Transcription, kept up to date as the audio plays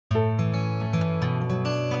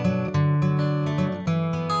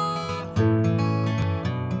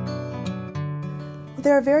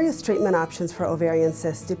There are various treatment options for ovarian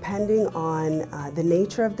cysts depending on the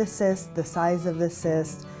nature of the cyst, the size of the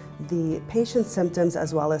cyst, the patient's symptoms,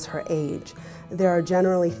 as well as her age. There are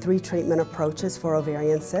generally 3 treatment approaches for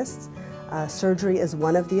ovarian cysts. Surgery is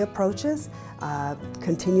one of the approaches,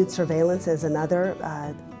 continued surveillance is another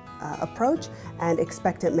approach, and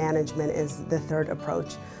expectant management is the third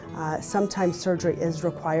approach. Sometimes surgery is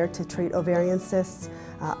required to treat ovarian cysts.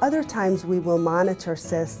 Other times we will monitor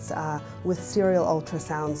cysts with serial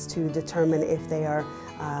ultrasounds to determine if they are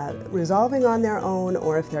resolving on their own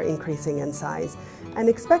or if they're increasing in size. And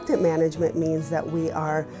expectant management means that we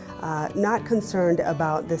are not concerned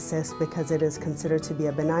about the cyst because it is considered to be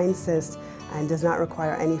a benign cyst and does not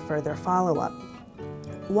require any further follow-up.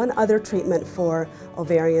 One other treatment for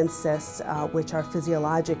ovarian cysts, which are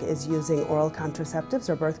physiologic, is using oral contraceptives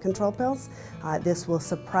or birth control pills. This will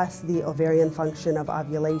suppress the ovarian function of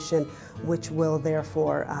ovulation, which will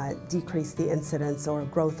therefore decrease the incidence or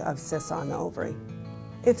growth of cysts on the ovary.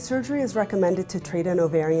 If surgery is recommended to treat an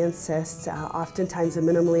ovarian cyst, oftentimes a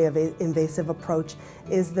minimally invasive approach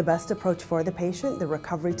is the best approach for the patient. The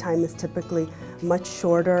recovery time is typically much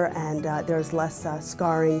shorter and there's less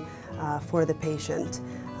scarring for the patient.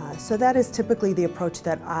 So that is typically the approach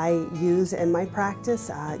that I use in my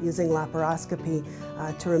practice, using laparoscopy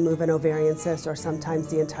to remove an ovarian cyst or sometimes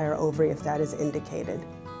the entire ovary if that is indicated.